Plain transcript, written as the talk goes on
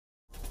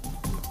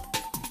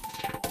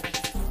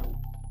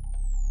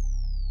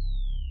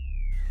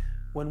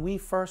When we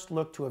first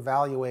looked to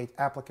evaluate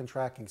applicant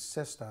tracking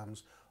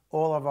systems,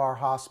 all of our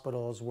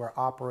hospitals were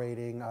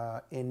operating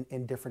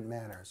in different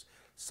manners.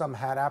 Some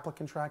had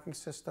applicant tracking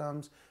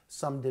systems,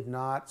 some did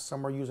not,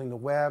 some were using the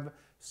web,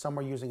 some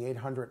were using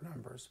 800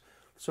 numbers.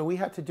 So we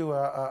had to do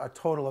a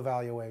total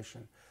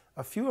evaluation.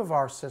 A few of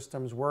our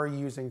systems were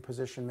using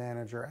Position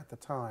Manager at the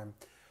time.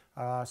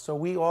 So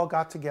we all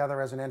got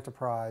together as an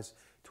enterprise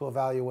to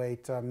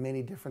evaluate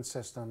many different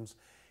systems,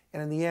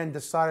 and in the end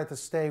decided to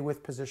stay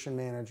with Position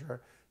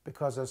Manager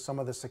because of some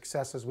of the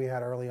successes we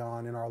had early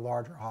on in our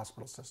larger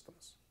hospital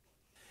systems.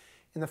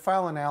 In the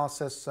final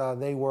analysis,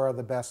 they were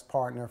the best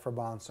partner for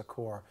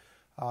Secours.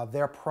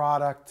 Their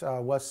product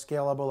was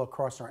scalable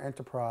across our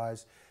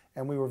enterprise,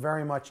 and we were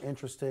very much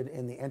interested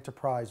in the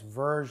enterprise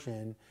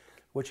version,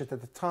 which at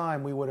the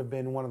time we would have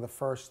been one of the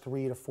first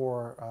 3 to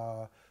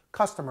 4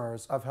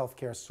 customers of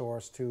Healthcare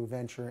Source to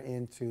venture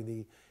into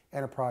the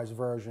enterprise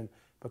version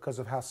because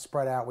of how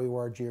spread out we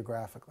were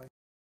geographically.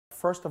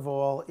 First of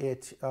all,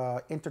 it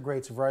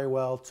integrates very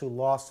well to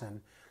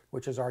Lawson,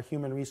 which is our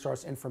human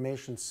resource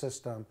information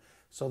system.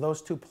 So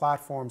those two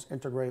platforms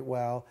integrate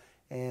well,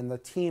 and the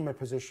team at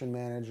Position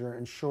Manager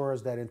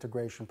ensures that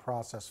integration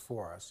process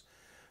for us.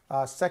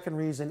 Second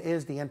reason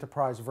is the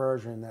enterprise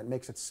version that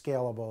makes it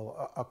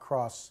scalable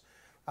across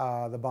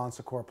the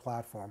Secours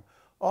platform.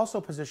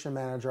 Also, Position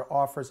Manager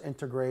offers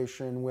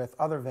integration with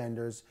other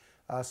vendors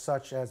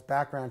such as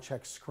background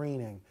check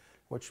screening,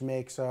 which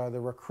makes the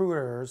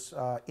recruiters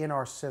in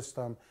our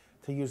system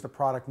to use the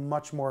product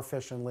much more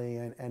efficiently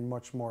and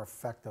much more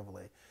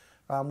effectively.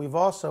 We've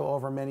also,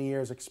 over many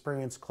years,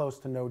 experienced close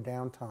to no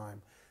downtime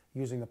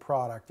using the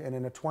product. And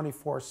in a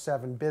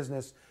 24/7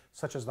 business,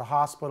 such as the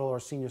hospital or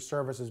senior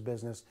services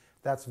business,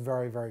 that's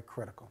very, very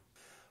critical.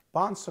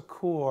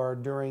 Secours,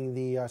 during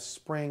the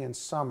spring and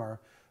summer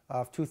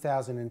of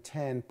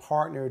 2010,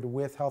 partnered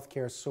with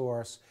Healthcare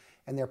Source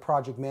and their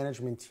project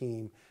management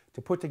team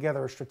to put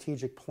together a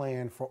strategic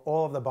plan for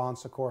all of the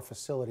Secours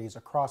facilities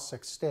across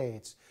 6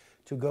 states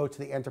to go to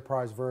the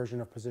enterprise version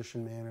of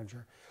Position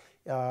Manager.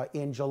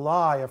 In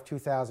July of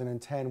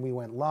 2010, we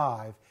went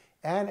live,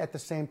 and at the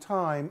same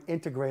time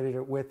integrated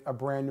it with a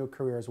brand new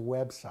careers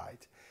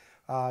website.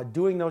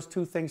 Doing those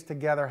two things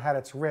together had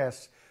its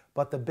risks,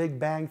 but the Big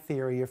Bang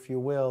Theory, if you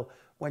will,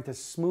 went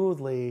as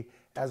smoothly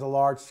as a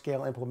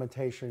large-scale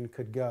implementation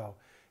could go.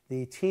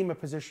 The team at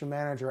Position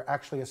Manager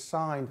actually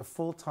assigned a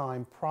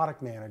full-time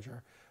product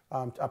manager,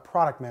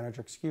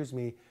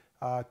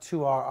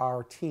 to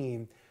our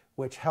team,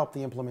 which helped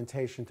the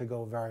implementation to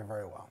go very,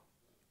 very well.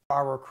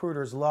 Our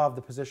recruiters love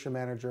the Position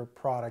Manager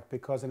product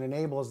because it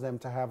enables them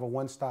to have a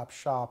one-stop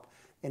shop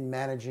in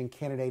managing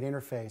candidate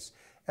interface,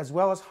 as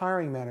well as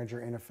hiring manager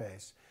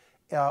interface.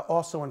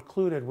 Also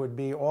included would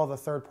be all the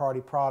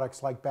third-party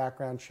products like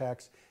background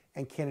checks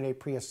and candidate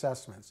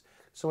pre-assessments.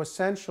 So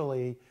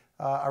essentially,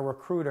 a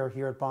recruiter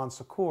here at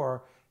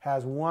Secours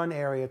has one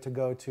area to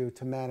go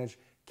to manage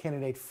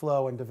candidate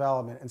flow and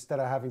development instead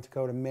of having to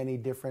go to many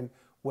different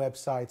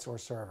websites or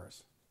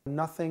servers.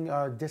 Nothing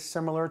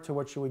dissimilar to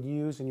what you would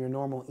use in your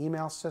normal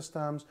email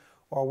systems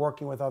or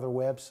working with other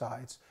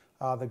websites.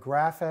 The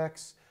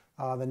graphics,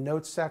 the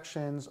notes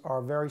sections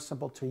are very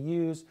simple to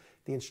use.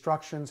 The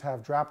instructions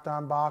have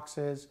drop-down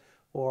boxes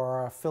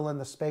or fill in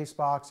the space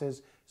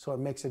boxes, so it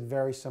makes it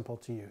very simple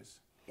to use.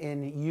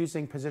 In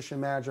using Position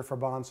Manager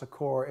for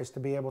Secours is to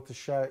be able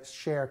to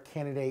share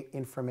candidate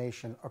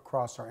information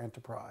across our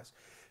enterprise.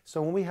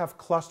 So when we have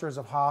clusters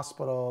of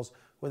hospitals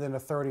within a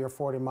 30 or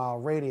 40 mile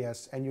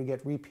radius and you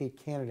get repeat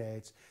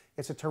candidates,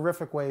 it's a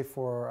terrific way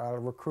for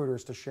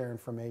recruiters to share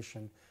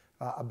information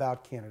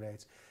about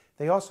candidates.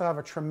 They also have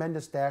a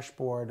tremendous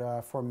dashboard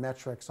for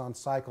metrics on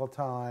cycle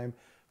time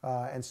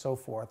and so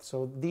forth.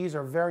 So these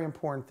are very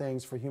important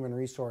things for human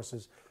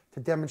resources to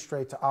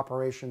demonstrate to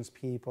operations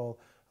people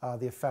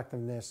the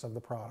effectiveness of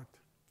the product.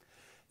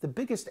 The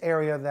biggest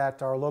area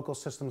that our local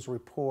systems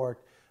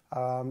report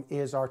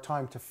is our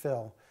time to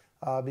fill.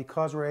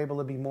 Because we're able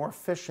to be more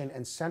efficient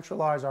and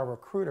centralize our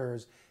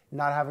recruiters,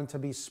 not having to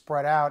be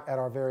spread out at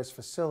our various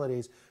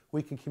facilities,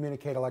 we can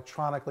communicate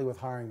electronically with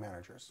hiring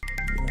managers.